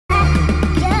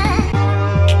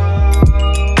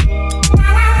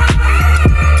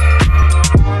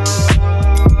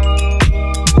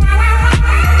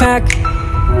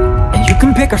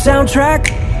pick our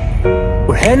soundtrack.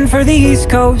 We're heading for the East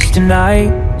Coast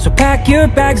tonight, so pack your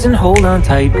bags and hold on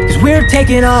tight, cause we're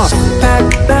taking off.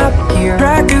 Pack up here,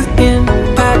 drag you in.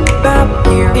 Pack up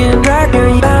here, in, drag your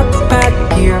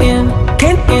backpack here,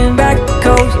 in back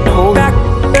coast, hold back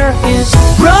there in.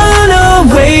 Run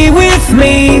away with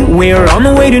me, we're on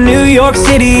the way to New York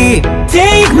City.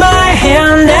 Take my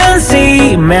hand and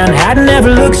see, Manhattan never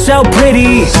looks so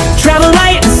pretty. Travel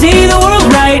light and see the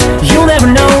world right, you'll never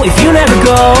know if you never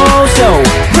go. So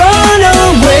run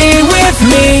away with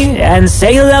me and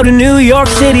say hello to New York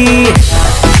City.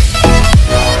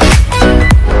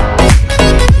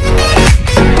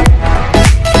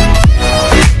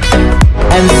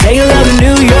 And say hello to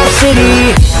New York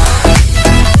City.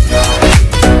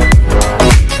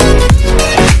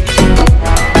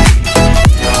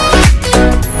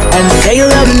 And say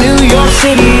hello to New York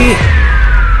City.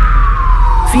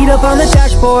 Feet up on the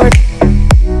dashboard,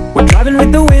 we're driving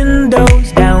with the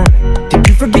windows down. Did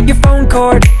you forget your phone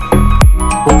cord?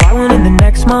 We'll buy one in the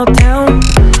next small town.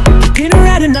 Dinner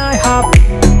at an IHOP,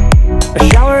 a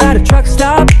shower at a truck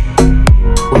stop.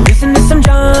 We'll listen to some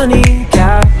Johnny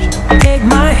Cash. Take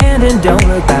my hand and don't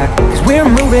look back, cause we're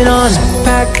moving on.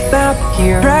 Pack up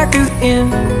here, drag you in.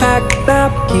 Pack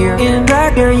up here, in,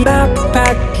 drag your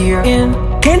backpack here, in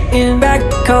back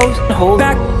coast, hold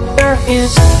back there in.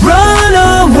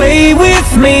 Run away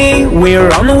with me,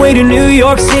 we're on the way to New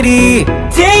York City.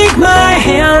 Take my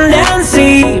hand and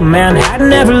see, Manhattan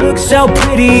never looks so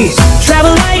pretty.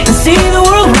 Travel light and see the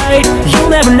world right, you'll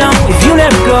never know if you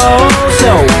never go.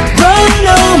 So run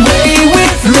away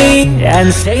with me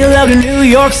and say hello to New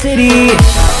York City.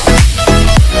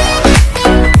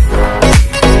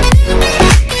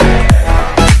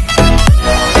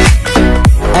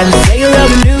 And say hello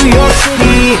to New York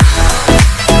City.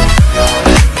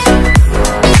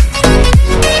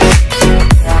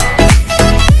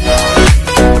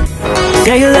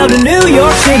 Say hello to New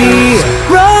York City.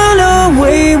 Run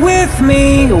away with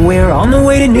me, we're on the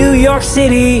way to New York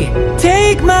City.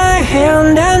 Take my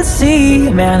hand and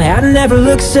see, Manhattan never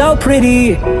looks so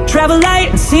pretty. Travel light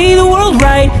and see the world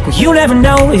right, well, you never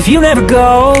know if you never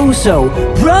go. So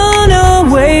run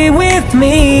away with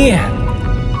me.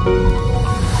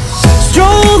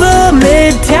 Stroll the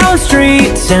midtown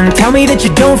streets and tell me that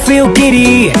you don't feel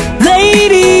giddy.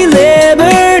 Lady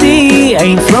Liberty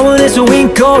ain't throwing us a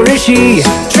wink, or is she?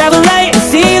 Travel light and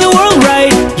see the world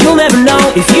right, you'll never know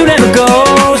if you never go.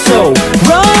 So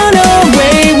run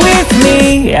away with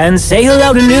me and say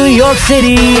hello to New York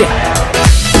City.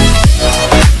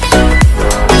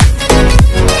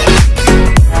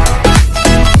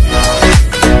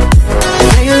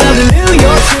 Say hello to New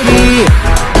York City.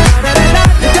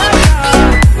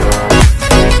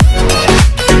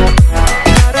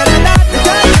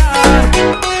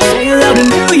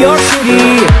 New York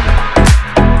City.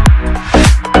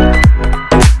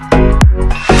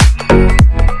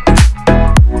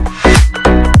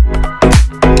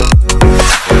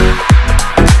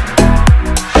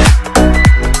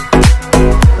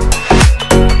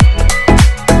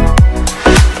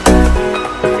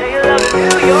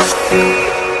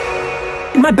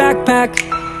 In my backpack,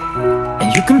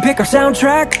 and you can pick our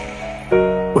soundtrack.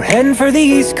 We're heading for the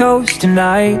East Coast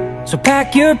tonight, so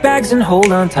pack your bags and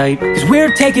hold on tight, cause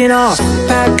we're taking off.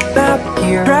 Pack up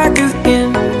here, drag you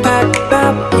in. Pack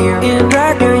up here, in,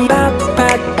 drag your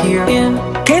backpack here, in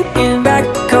back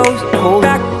coast, hold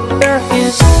back there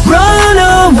in.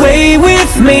 Run away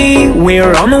with me,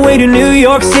 we're on the way to New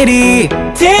York City.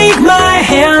 Take my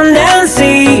hand and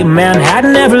see,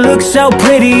 Manhattan never looks so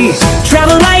pretty.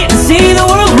 Travel light and see the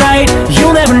world right,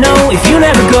 you'll never know if you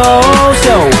never go.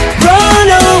 So run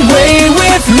away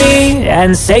with me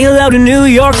and say hello to New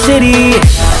York City.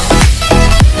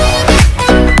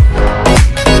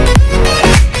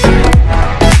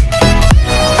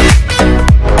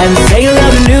 And say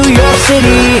hello to New York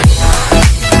City.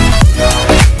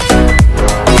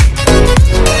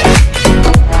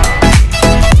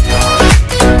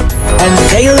 And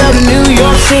say hello to New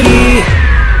York City.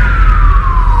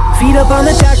 Feet up on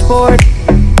the dashboard,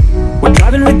 we're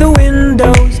driving with the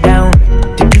windows down.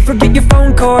 Did you forget your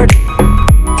phone cord?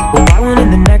 We'll buy one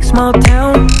in the next small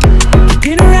town.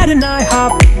 Dinner at an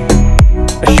IHOP,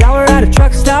 a shower at a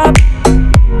truck stop.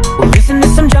 We'll listen to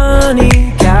some Johnny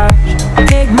Cash.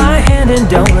 Take my hand and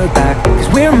don't look back, cause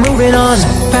we're moving on.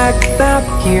 Pack up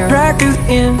here, drag you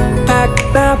in. Pack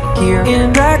up here,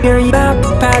 in, drag your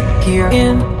backpack here,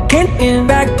 in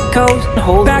back coast,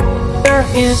 hold back there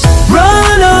in.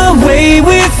 Run away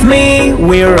with me,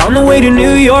 we're on the way to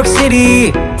New York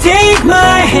City. Take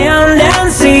my hand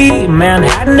and see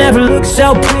Manhattan never looked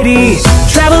so pretty.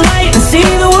 Travel light and see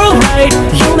the world right.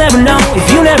 You'll never know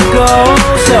if you never go.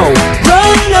 So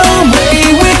run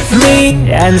away with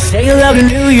me and say you love to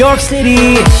New York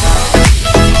City.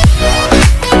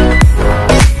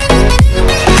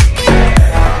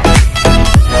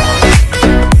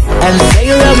 And say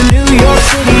you love to New York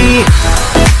City.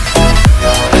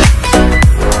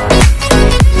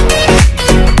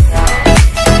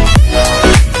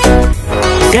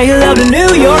 Say you love to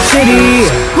New York City.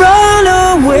 Run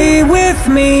away with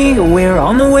me. We're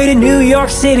on the way to New York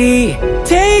City.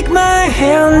 Take my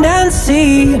hand and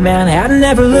see Manhattan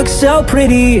never looked so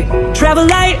pretty. Travel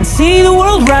light and see the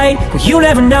world right. Well, you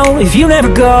never know if you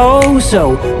never go.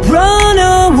 So run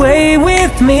away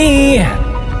with me.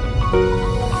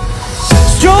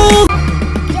 Stroll